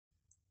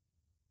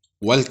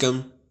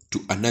Welcome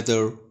to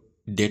another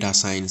Data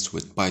Science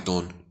with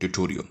Python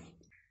tutorial.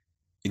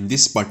 In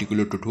this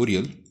particular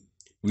tutorial,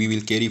 we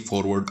will carry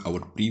forward our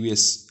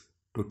previous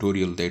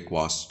tutorial that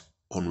was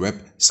on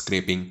web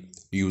scraping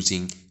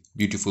using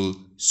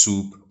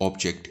BeautifulSoup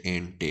object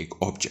and tag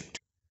object.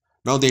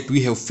 Now that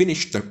we have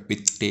finished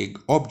with tag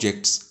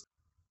objects,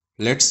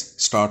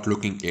 let's start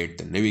looking at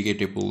the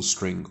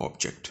navigatable-string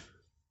object.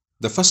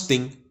 The first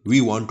thing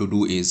we want to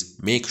do is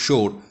make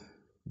sure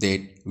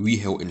that we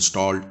have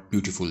installed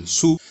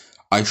BeautifulSoup.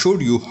 I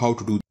showed you how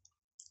to do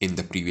in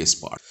the previous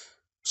part.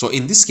 So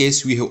in this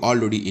case, we have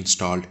already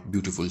installed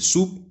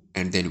BeautifulSoup,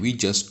 and then we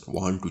just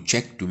want to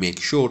check to make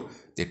sure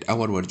that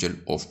our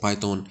version of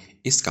Python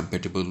is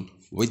compatible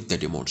with the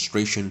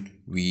demonstration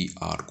we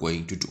are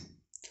going to do.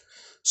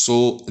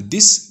 So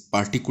this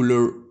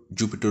particular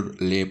Jupyter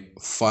Lab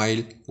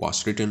file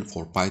was written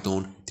for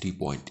Python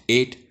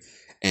 3.8,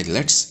 and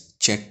let's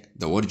check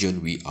the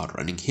version we are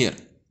running here.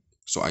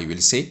 So I will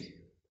say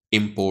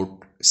import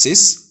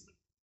sys,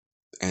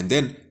 and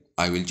then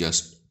I will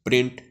just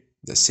print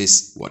the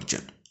sys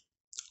version.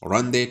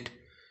 Run that,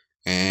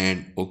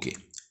 and okay,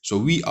 so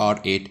we are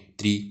at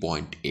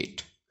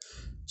 3.8.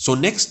 So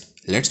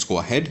next, let's go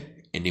ahead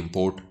and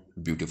import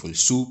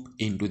BeautifulSoup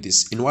into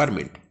this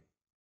environment.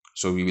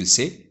 So we will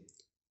say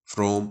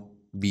from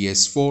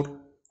bs4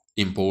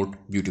 import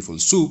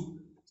BeautifulSoup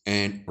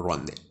and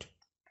run that.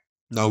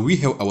 Now we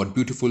have our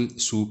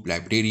BeautifulSoup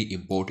library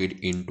imported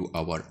into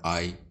our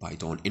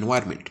IPython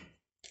environment.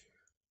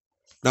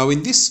 Now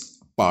in this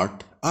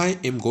part, I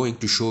am going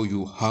to show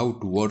you how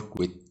to work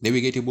with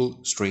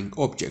navigatable string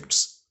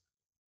objects.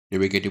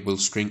 Navigatable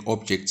string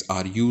objects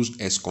are used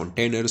as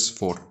containers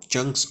for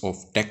chunks of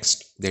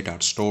text that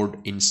are stored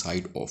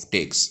inside of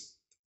tags.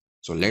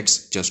 So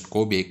let's just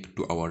go back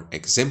to our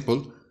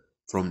example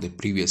from the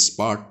previous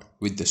part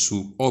with the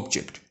soup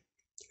object.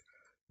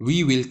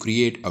 We will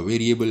create a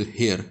variable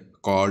here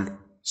called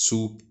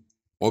soup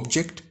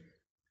object,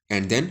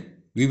 and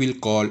then we will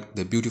call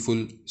the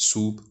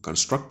BeautifulSoup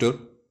constructor,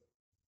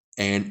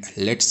 and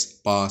let's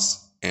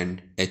pass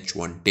an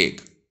h1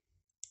 tag.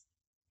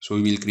 So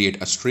we will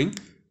create a string,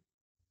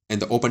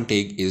 and the open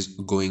tag is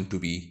going to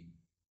be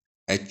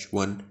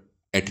h1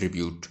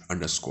 attribute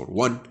underscore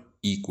 1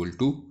 equal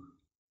to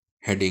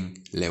heading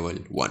level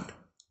 1,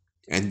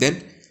 and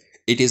then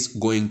it is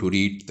going to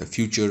read the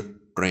future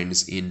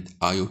trends in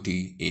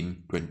IoT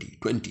in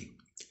 2020.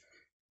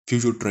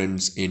 Future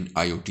trends in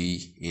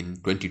IoT in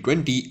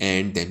 2020,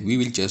 and then we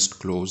will just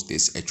close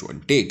this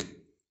h1 tag.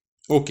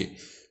 Okay,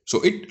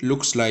 so it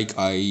looks like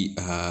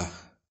I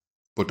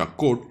put a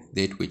code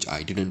that which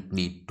I didn't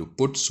need to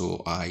put,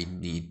 so I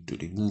need to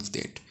remove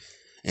that.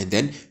 And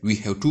then we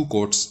have two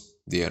codes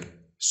there,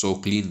 so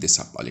clean this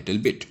up a little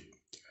bit.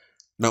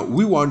 Now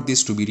we want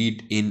this to be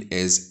read in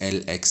as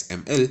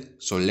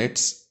LXML, so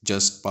let's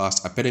just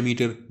pass a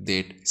parameter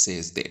that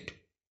says that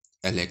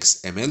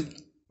LXML.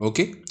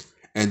 Okay,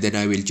 and then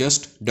I will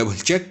just double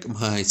check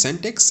my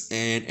syntax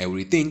and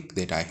everything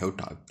that I have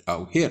typed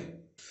out here.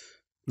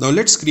 Now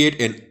let's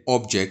create an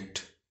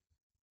object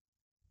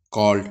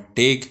called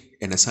tag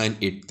and assign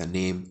it the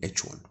name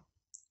h1.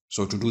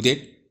 So to do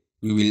that,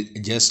 we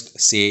will just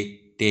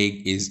say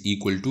tag is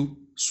equal to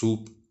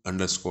soup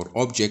underscore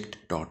object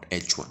dot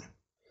h1,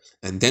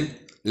 and then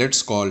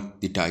let's call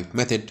the type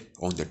method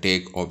on the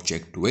tag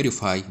object to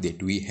verify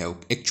that we have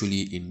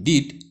actually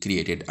indeed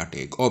created a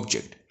tag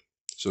object.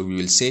 So we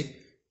will say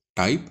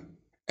type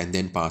and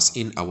then pass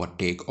in our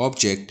tag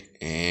object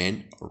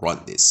and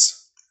run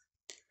this.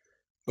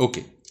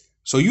 Okay,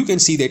 so you can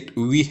see that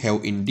we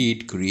have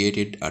indeed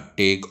created a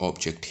tag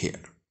object here.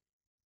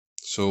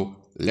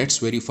 So let's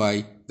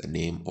verify the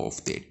name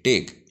of the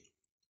tag.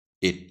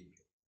 It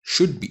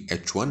should be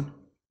h1,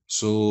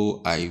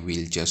 so I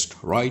will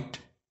just write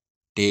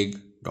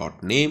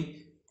tag.name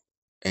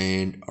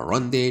and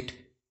run that,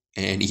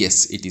 and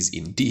yes, it is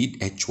indeed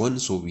h1,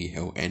 so we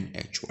have an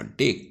h1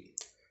 tag.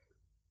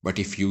 But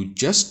if you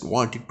just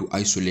wanted to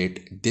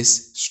isolate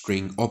this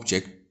string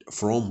object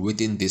from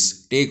within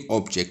this tag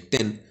object,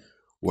 then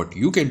what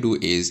you can do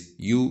is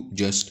you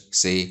just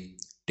say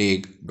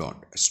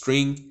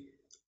tag.string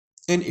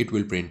and it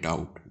will print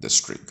out the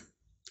string.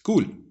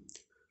 Cool.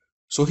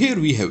 So here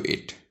we have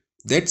it.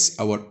 That's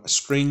our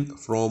string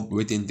from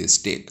within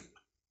this tag.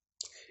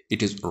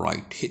 It is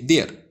right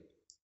there.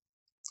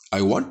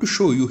 I want to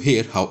show you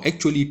here how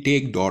actually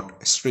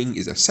tag.string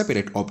is a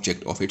separate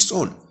object of its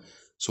own.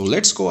 So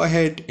let's go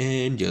ahead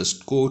and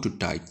just go to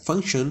type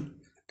function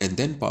and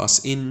then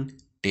pass in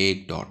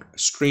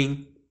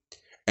tag.string.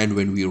 And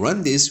when we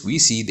run this, we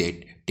see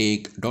that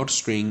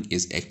tag.string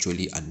is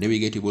actually a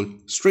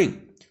navigatable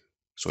string.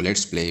 So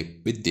let's play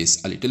with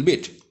this a little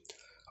bit.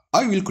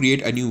 I will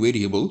create a new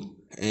variable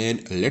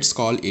and let's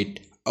call it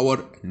our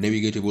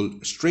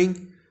navigatable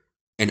string,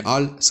 and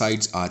all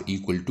sides are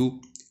equal to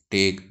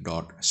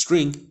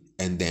tag.string,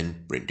 and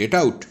then print it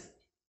out.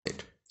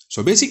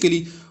 So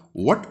basically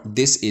what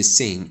this is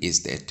saying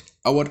is that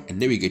our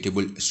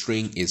navigatable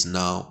string is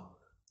now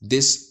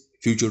this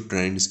future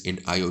trends in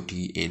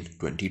IoT in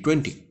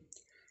 2020.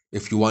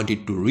 If you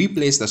wanted to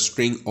replace the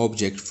string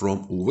object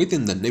from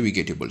within the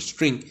navigatable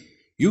string,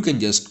 you can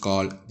just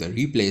call the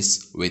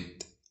replace with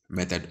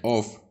method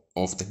of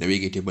the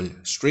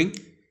navigatable string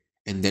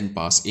and then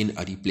pass in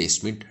a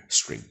replacement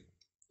string.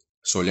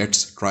 So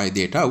let's try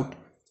that out,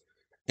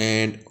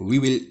 and we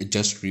will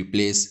just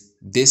replace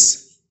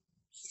this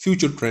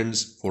future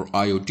trends for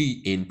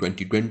IoT in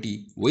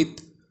 2020 with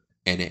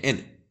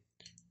NaN.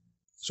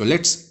 So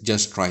let's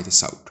just try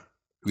this out.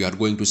 We are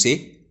going to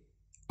say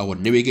our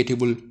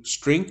navigatable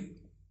string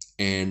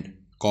and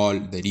call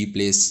the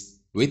replace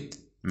with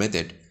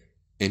method,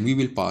 and we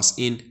will pass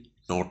in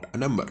not a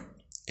number,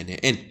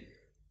 NaN.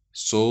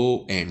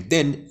 So, and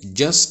then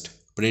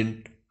just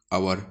print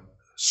our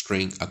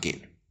string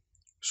again.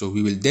 So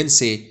we will then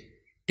say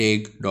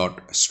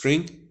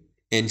tag.string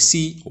and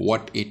see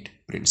what it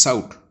prints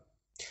out.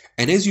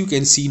 And as you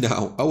can see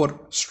now, our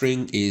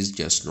string is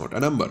just not a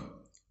number.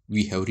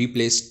 We have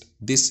replaced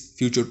this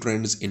future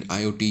trends in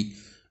IoT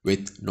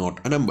with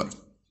not a number.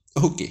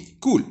 Okay,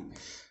 cool.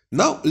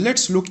 Now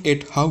let's look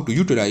at how to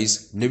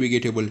utilize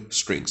navigatable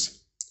strings.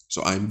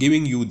 So I'm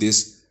giving you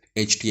this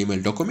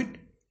HTML document,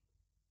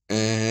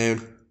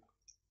 and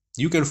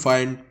you can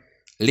find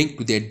link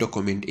to that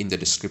document in the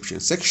description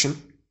section,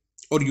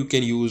 or you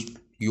can use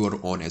your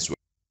own as well.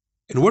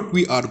 And what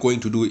we are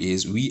going to do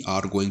is we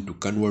are going to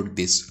convert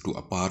this to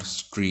a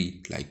parse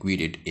tree like we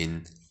did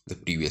in the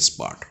previous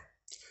part.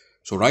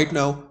 So right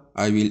now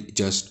I will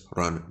just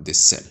run this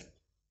cell.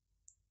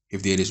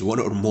 If there is one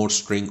or more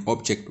string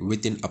object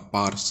within a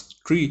parse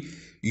tree,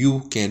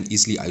 you can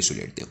easily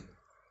isolate them.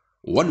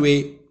 One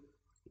way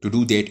to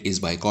do that is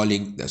by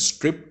calling the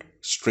stripped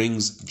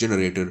strings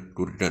generator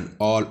to return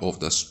all of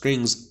the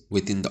strings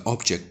within the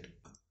object,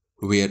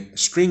 where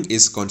string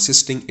is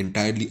consisting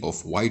entirely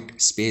of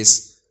white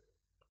space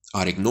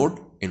are ignored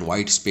and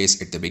white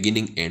space at the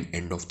beginning and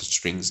end of the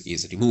strings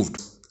is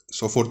removed.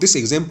 So for this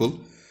example,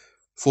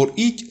 for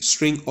each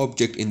string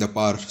object in the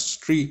parse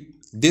tree,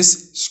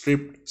 this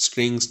stripped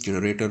strings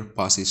generator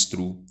passes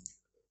through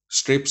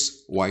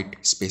strips white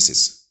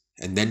spaces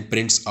and then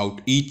prints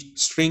out each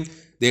string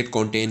that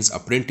contains a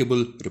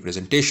printable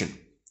representation.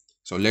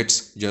 So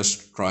let's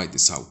just try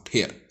this out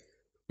here.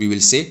 We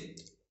will say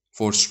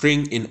for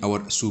string in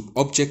our soup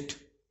object,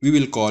 we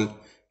will call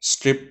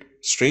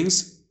stripped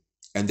strings,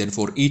 and then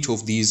for each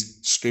of these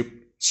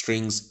stripped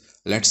strings,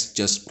 let's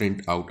just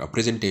print out a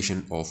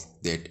presentation of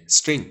that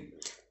string.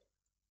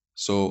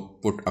 So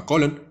put a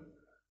colon,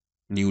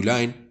 new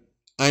line.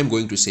 I'm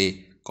going to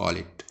say call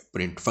it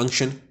print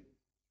function,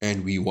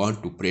 and we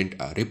want to print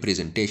a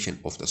representation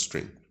of the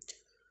string.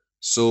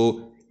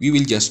 So we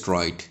will just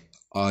write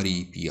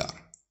REPR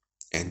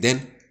and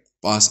then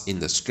pass in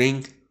the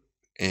string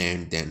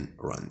and then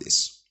run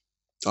this.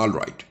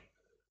 Alright.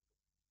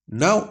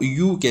 Now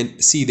you can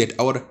see that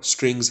our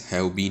strings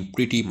have been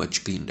pretty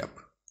much cleaned up.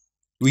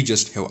 We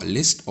just have a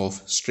list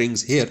of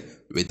strings here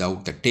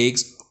without the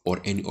tags or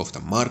any of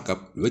the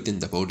markup within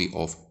the body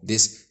of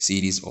this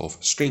series of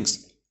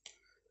strings.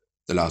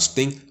 The last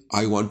thing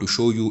I want to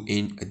show you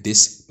in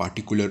this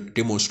particular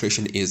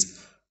demonstration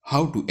is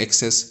how to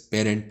access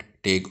parent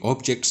tag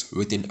objects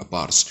within a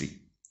parse tree.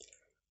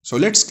 So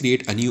let's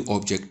create a new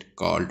object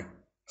called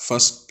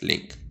first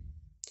link,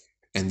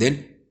 and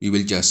then we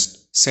will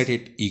just set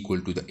it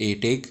equal to the a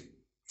tag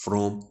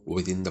from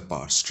within the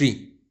parse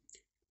tree.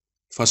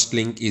 First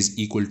link is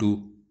equal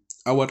to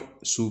our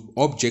soup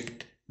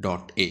object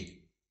dot a.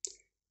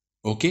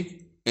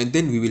 Okay, and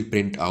then we will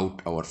print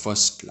out our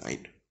first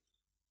line.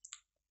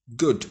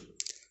 Good.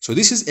 So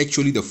this is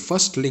actually the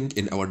first link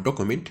in our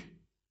document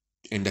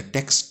and the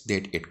text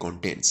that it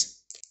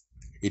contains.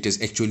 It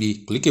is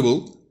actually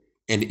clickable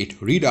and it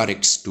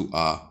redirects to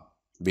a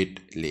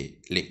bit.ly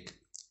link.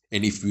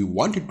 And if we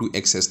wanted to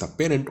access the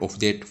parent of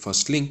that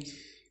first link,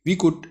 we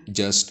could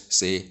just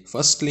say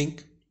first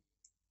link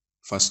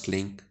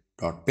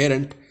dot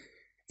parent,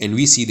 and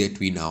we see that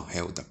we now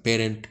have the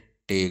parent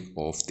tag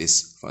of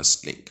this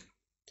first link.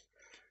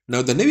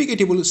 Now the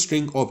navigatable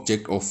string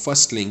object of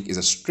first link is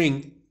a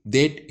string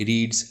that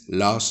reads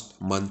last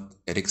month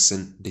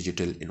Ericsson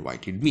Digital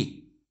invited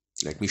me.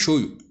 Let me show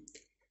you.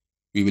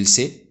 We will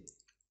say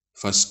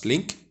first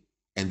link,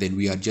 and then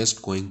we are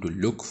just going to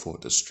look for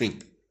the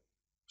string.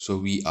 So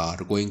we are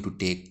going to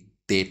take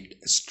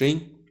that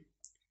string,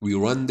 we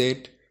run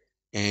that,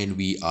 and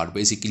we are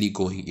basically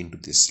going into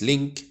this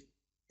link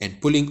and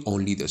pulling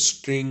only the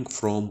string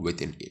from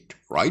within it,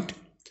 right?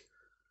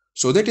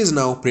 So that is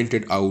now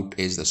printed out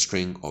as the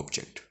string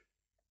object.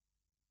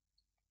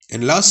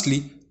 And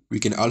lastly, we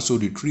can also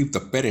retrieve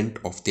the parent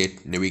of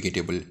that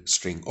navigatable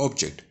string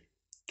object.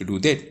 To do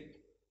that,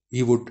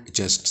 we would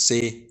just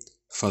say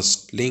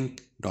first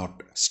link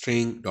dot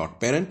string dot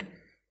parent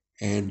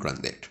and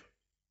run that.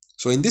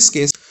 So in this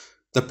case,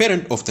 the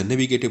parent of the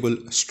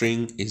navigatable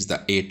string is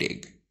the a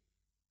tag,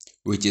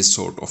 which is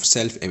sort of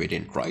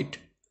self-evident, right?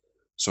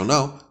 So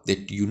now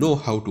that you know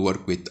how to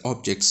work with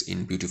objects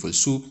in Beautiful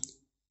Soup,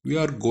 we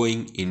are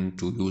going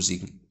into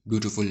using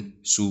Beautiful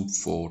Soup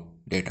for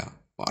data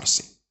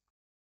parsing.